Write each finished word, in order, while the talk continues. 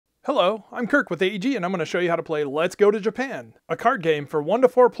Hello, I'm Kirk with AEG and I'm going to show you how to play Let's Go to Japan, a card game for 1 to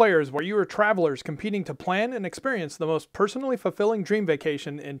 4 players where you are travelers competing to plan and experience the most personally fulfilling dream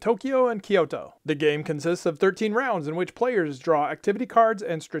vacation in Tokyo and Kyoto. The game consists of 13 rounds in which players draw activity cards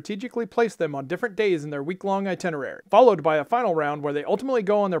and strategically place them on different days in their week-long itinerary, followed by a final round where they ultimately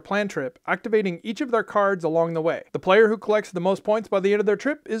go on their planned trip, activating each of their cards along the way. The player who collects the most points by the end of their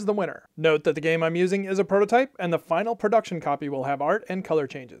trip is the winner. Note that the game I'm using is a prototype and the final production copy will have art and color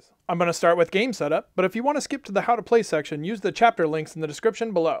changes. I'm going to start with game setup, but if you want to skip to the how to play section, use the chapter links in the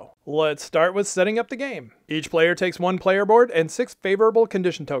description below. Let's start with setting up the game. Each player takes 1 player board and 6 favorable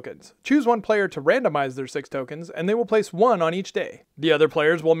condition tokens. Choose 1 player to randomize their 6 tokens, and they will place 1 on each day. The other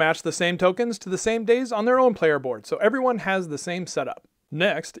players will match the same tokens to the same days on their own player board, so everyone has the same setup.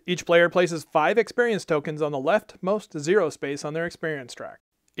 Next, each player places 5 experience tokens on the leftmost 0 space on their experience track.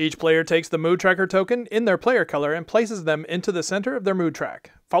 Each player takes the mood tracker token in their player color and places them into the center of their mood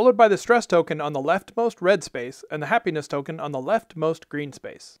track, followed by the stress token on the leftmost red space and the happiness token on the leftmost green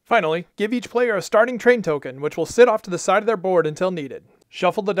space. Finally, give each player a starting train token, which will sit off to the side of their board until needed.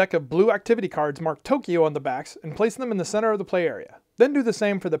 Shuffle the deck of blue activity cards marked Tokyo on the backs and place them in the center of the play area. Then do the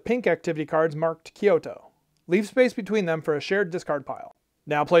same for the pink activity cards marked Kyoto. Leave space between them for a shared discard pile.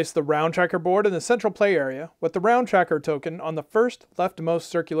 Now place the round tracker board in the central play area with the round tracker token on the first leftmost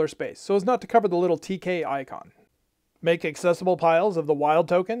circular space so as not to cover the little TK icon. Make accessible piles of the wild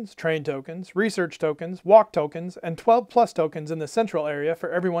tokens, train tokens, research tokens, walk tokens, and 12 plus tokens in the central area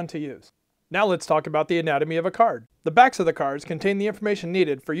for everyone to use. Now let's talk about the anatomy of a card. The backs of the cards contain the information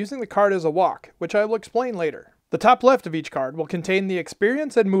needed for using the card as a walk, which I will explain later. The top left of each card will contain the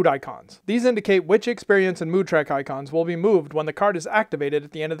experience and mood icons. These indicate which experience and mood track icons will be moved when the card is activated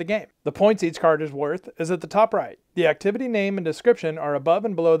at the end of the game. The points each card is worth is at the top right. The activity name and description are above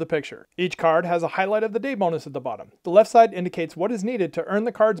and below the picture. Each card has a highlight of the day bonus at the bottom. The left side indicates what is needed to earn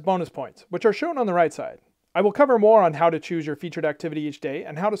the card's bonus points, which are shown on the right side. I will cover more on how to choose your featured activity each day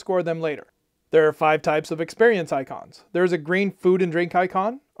and how to score them later. There are 5 types of experience icons. There is a green food and drink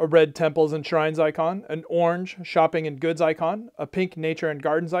icon, a red temples and shrines icon, an orange shopping and goods icon, a pink nature and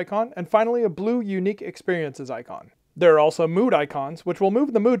gardens icon, and finally a blue unique experiences icon. There are also mood icons, which will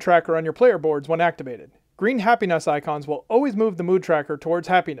move the mood tracker on your player boards when activated. Green happiness icons will always move the mood tracker towards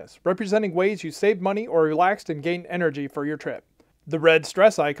happiness, representing ways you saved money or relaxed and gained energy for your trip. The red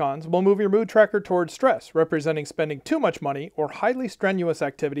stress icons will move your mood tracker towards stress, representing spending too much money or highly strenuous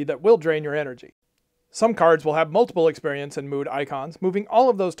activity that will drain your energy. Some cards will have multiple experience and mood icons, moving all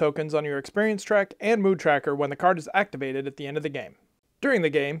of those tokens on your experience track and mood tracker when the card is activated at the end of the game. During the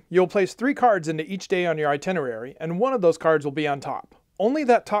game, you'll place 3 cards into each day on your itinerary, and one of those cards will be on top. Only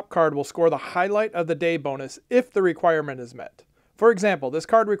that top card will score the highlight of the day bonus if the requirement is met. For example, this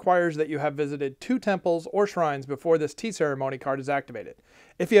card requires that you have visited 2 temples or shrines before this tea ceremony card is activated.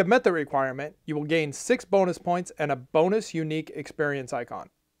 If you have met the requirement, you will gain 6 bonus points and a bonus unique experience icon.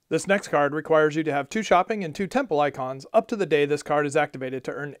 This next card requires you to have 2 shopping and 2 temple icons up to the day this card is activated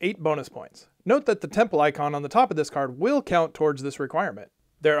to earn 8 bonus points. Note that the temple icon on the top of this card will count towards this requirement.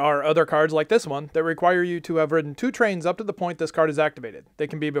 There are other cards like this one that require you to have ridden 2 trains up to the point this card is activated. They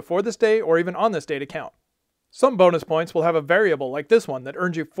can be before this day or even on this day to count. Some bonus points will have a variable like this one that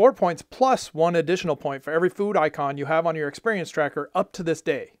earns you 4 points plus 1 additional point for every food icon you have on your experience tracker up to this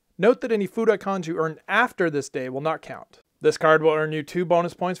day. Note that any food icons you earn after this day will not count. This card will earn you 2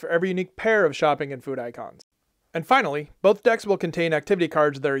 bonus points for every unique pair of shopping and food icons. And finally, both decks will contain activity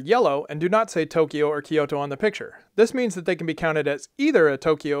cards that are yellow and do not say Tokyo or Kyoto on the picture. This means that they can be counted as either a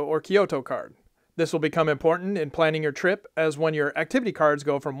Tokyo or Kyoto card. This will become important in planning your trip, as when your activity cards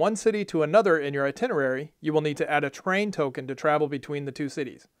go from one city to another in your itinerary, you will need to add a train token to travel between the 2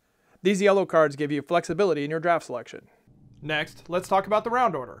 cities. These yellow cards give you flexibility in your draft selection. Next, let's talk about the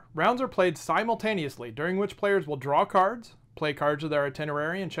round order. Rounds are played simultaneously, during which players will draw cards, play cards of their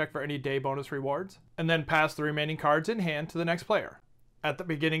itinerary and check for any day bonus rewards, and then pass the remaining cards in hand to the next player. At the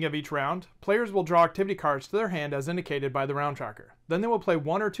beginning of each round, players will draw activity cards to their hand as indicated by the round tracker. Then they will play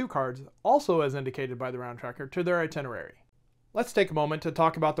 1 or 2 cards, also as indicated by the round tracker, to their itinerary. Let's take a moment to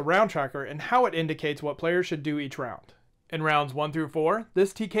talk about the round tracker and how it indicates what players should do each round. In rounds 1 through 4,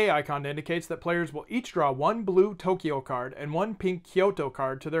 this TK icon indicates that players will each draw 1 blue Tokyo card and 1 pink Kyoto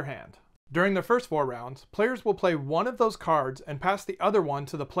card to their hand. During the first 4 rounds, players will play one of those cards and pass the other one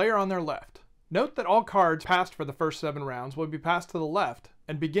to the player on their left. Note that all cards passed for the first 7 rounds will be passed to the left,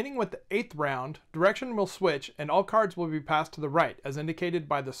 and beginning with the 8th round, direction will switch and all cards will be passed to the right as indicated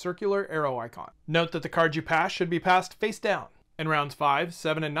by the circular arrow icon. Note that the cards you pass should be passed face down. In rounds 5,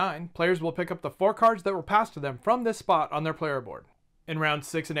 7, and 9, players will pick up the 4 cards that were passed to them from this spot on their player board. In rounds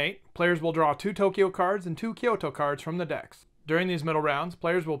 6 and 8, players will draw 2 Tokyo cards and 2 Kyoto cards from the decks. During these middle rounds,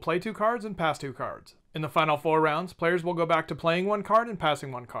 players will play 2 cards and pass 2 cards. In the final 4 rounds, players will go back to playing 1 card and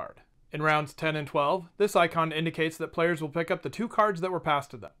passing 1 card. In rounds 10 and 12, this icon indicates that players will pick up the 2 cards that were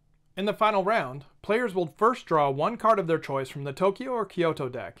passed to them. In the final round, players will first draw 1 card of their choice from the Tokyo or Kyoto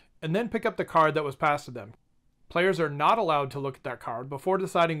deck, and then pick up the card that was passed to them. Players are not allowed to look at that card before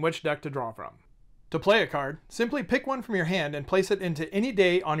deciding which deck to draw from. To play a card, simply pick one from your hand and place it into any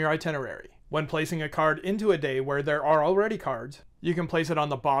day on your itinerary. When placing a card into a day where there are already cards, you can place it on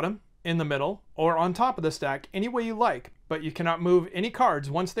the bottom, in the middle, or on top of the stack any way you like, but you cannot move any cards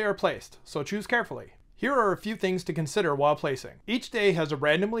once they are placed, so choose carefully. Here are a few things to consider while placing. Each day has a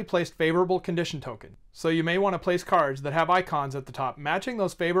randomly placed favorable condition token, so you may want to place cards that have icons at the top matching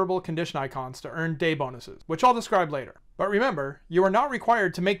those favorable condition icons to earn day bonuses, which I'll describe later. But remember, you are not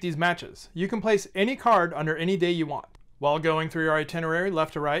required to make these matches. You can place any card under any day you want. While going through your itinerary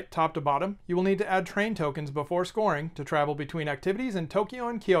left to right, top to bottom, you will need to add train tokens before scoring to travel between activities in Tokyo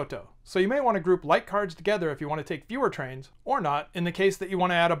and Kyoto. So you may want to group light cards together if you want to take fewer trains, or not, in the case that you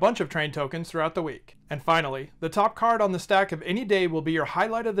want to add a bunch of train tokens throughout the week. And finally, the top card on the stack of any day will be your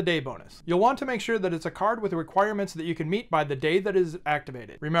highlight of the day bonus. You'll want to make sure that it's a card with requirements that you can meet by the day that it is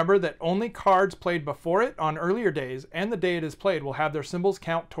activated. Remember that only cards played before it on earlier days and the day it is played will have their symbols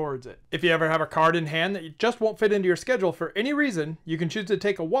count towards it. If you ever have a card in hand that just won't fit into your schedule for any reason, you can choose to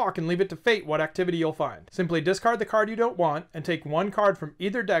take a walk and leave it to fate what activity you'll find. Simply discard the card you don't want and take 1 card from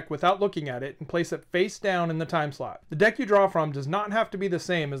either deck without looking at it and place it face down in the time slot. The deck you draw from does not have to be the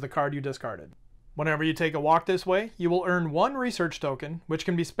same as the card you discarded. Whenever you take a walk this way, you will earn 1 research token, which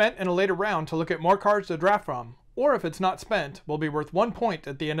can be spent in a later round to look at more cards to draft from, or if it's not spent, will be worth 1 point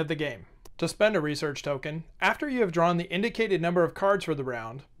at the end of the game. To spend a research token, after you have drawn the indicated number of cards for the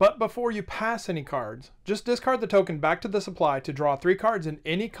round, but before you pass any cards, just discard the token back to the supply to draw 3 cards in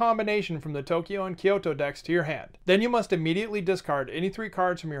any combination from the Tokyo and Kyoto decks to your hand. Then you must immediately discard any 3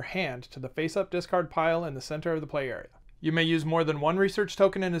 cards from your hand to the face-up discard pile in the center of the play area. You may use more than 1 research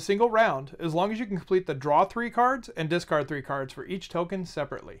token in a single round, as long as you can complete the draw 3 cards and discard 3 cards for each token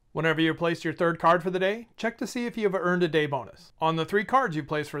separately. Whenever you place your 3rd card for the day, check to see if you have earned a day bonus. On the 3 cards you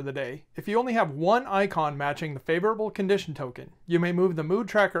place for the day, if you only have 1 icon matching the favorable condition token, you may move the mood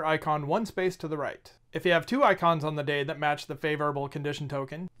tracker icon 1 space to the right. If you have 2 icons on the day that match the favorable condition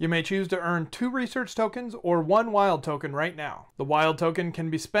token, you may choose to earn 2 research tokens or 1 wild token right now. The wild token can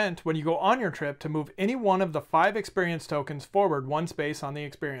be spent when you go on your trip to move any one of the 5 experience tokens forward 1 space on the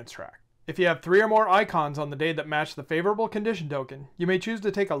experience track. If you have 3 or more icons on the day that match the favorable condition token, you may choose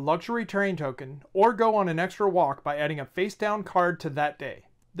to take a luxury train token or go on an extra walk by adding a face down card to that day.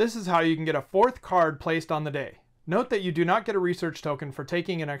 This is how you can get a 4th card placed on the day. Note that you do not get a research token for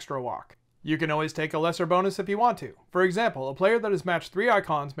taking an extra walk. You can always take a lesser bonus if you want to. For example, a player that has matched 3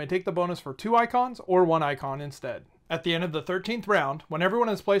 icons may take the bonus for 2 icons or 1 icon instead. At the end of the 13th round, when everyone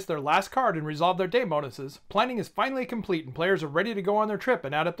has placed their last card and resolved their day bonuses, planning is finally complete and players are ready to go on their trip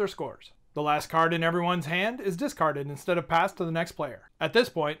and add up their scores. The last card in everyone's hand is discarded instead of passed to the next player. At this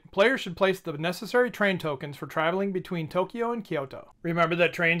point, players should place the necessary train tokens for traveling between Tokyo and Kyoto. Remember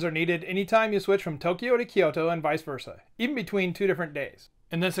that trains are needed anytime you switch from Tokyo to Kyoto and vice versa, even between 2 different days.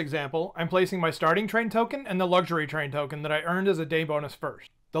 In this example, I'm placing my starting train token and the luxury train token that I earned as a day bonus first.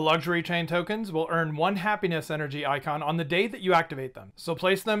 The luxury train tokens will earn 1 happiness energy icon on the day that you activate them, so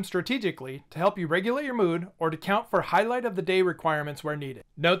place them strategically to help you regulate your mood or to count for highlight of the day requirements where needed.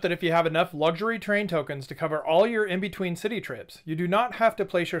 Note that if you have enough luxury train tokens to cover all your in-between city trips, you do not have to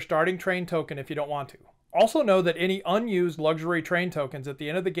place your starting train token if you don't want to. Also know that any unused luxury train tokens at the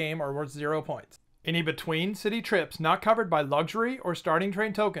end of the game are worth 0 points. Any between city trips not covered by luxury or starting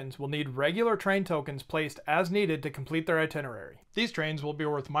train tokens will need regular train tokens placed as needed to complete their itinerary. These trains will be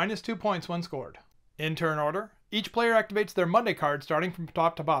worth -2 points when scored. In turn order, each player activates their Monday card starting from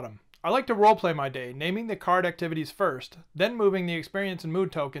top to bottom. I like to roleplay my day, naming the card activities first, then moving the experience and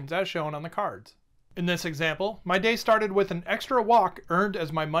mood tokens as shown on the cards. In this example, my day started with an extra walk earned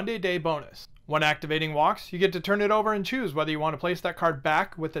as my Monday day bonus. When activating walks, you get to turn it over and choose whether you want to place that card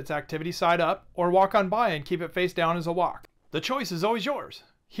back with its activity side up, or walk on by and keep it face down as a walk. The choice is always yours.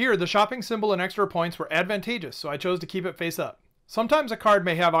 Here, the shopping symbol and extra points were advantageous, so I chose to keep it face up. Sometimes a card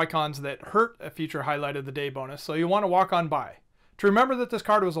may have icons that hurt a future highlight of the day bonus, so you want to walk on by. To remember that this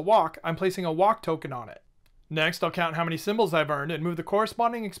card was a walk, I'm placing a walk token on it. Next, I'll count how many symbols I've earned and move the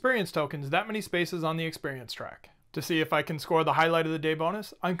corresponding experience tokens that many spaces on the experience track. To see if I can score the highlight of the day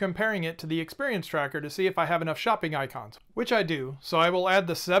bonus, I'm comparing it to the experience tracker to see if I have enough shopping icons, which I do, so I will add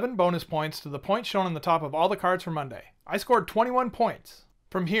the 7 bonus points to the points shown on the top of all the cards for Monday. I scored 21 points.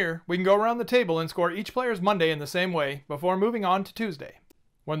 From here, we can go around the table and score each player's Monday in the same way before moving on to Tuesday.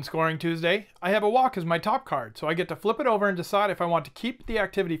 When scoring Tuesday, I have a walk as my top card, so I get to flip it over and decide if I want to keep the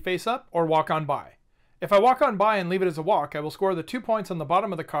activity face up or walk on by. If I walk on by and leave it as a walk, I will score the 2 points on the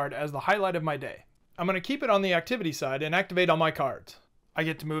bottom of the card as the highlight of my day. I'm going to keep it on the activity side and activate all my cards. I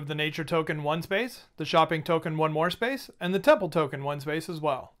get to move the nature token 1 space, the shopping token 1 more space, and the temple token 1 space as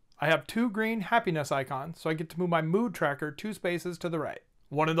well. I have 2 green happiness icons, so I get to move my mood tracker 2 spaces to the right.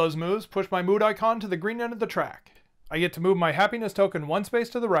 One of those moves pushed my mood icon to the green end of the track. I get to move my happiness token 1 space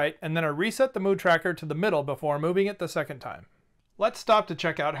to the right, and then I reset the mood tracker to the middle before moving it the second time. Let's stop to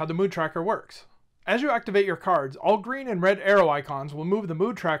check out how the mood tracker works. As you activate your cards, all green and red arrow icons will move the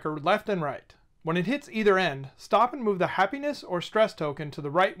mood tracker left and right. When it hits either end, stop and move the happiness or stress token to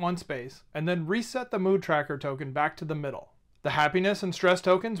the right 1 space, and then reset the mood tracker token back to the middle. The happiness and stress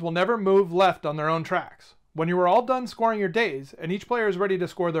tokens will never move left on their own tracks. When you are all done scoring your days, and each player is ready to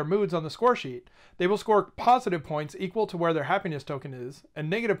score their moods on the score sheet, they will score positive points equal to where their happiness token is, and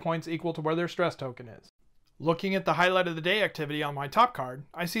negative points equal to where their stress token is. Looking at the highlight of the day activity on my top card,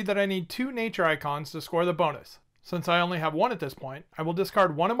 I see that I need 2 nature icons to score the bonus. Since I only have 1 at this point, I will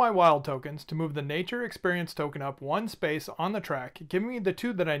discard 1 of my wild tokens to move the nature experience token up 1 space on the track, giving me the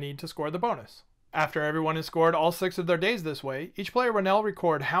 2 that I need to score the bonus. After everyone has scored all 6 of their days this way, each player will now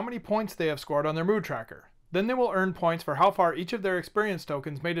record how many points they have scored on their mood tracker. Then they will earn points for how far each of their experience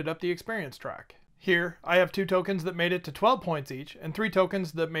tokens made it up the experience track. Here, I have 2 tokens that made it to 12 points each, and 3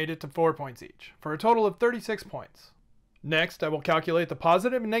 tokens that made it to 4 points each, for a total of 36 points. Next, I will calculate the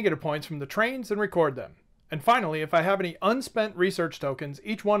positive and negative points from the trains and record them. And finally, if I have any unspent research tokens,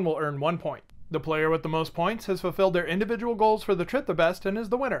 each one will earn 1 point. The player with the most points has fulfilled their individual goals for the trip the best and is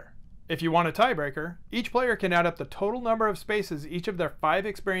the winner. If you want a tiebreaker, each player can add up the total number of spaces each of their 5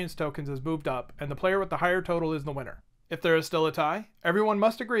 experience tokens has moved up, and the player with the higher total is the winner. If there is still a tie, everyone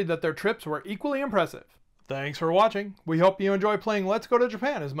must agree that their trips were equally impressive. Thanks for watching. We hope you enjoy playing Let's Go to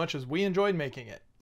Japan as much as we enjoyed making it.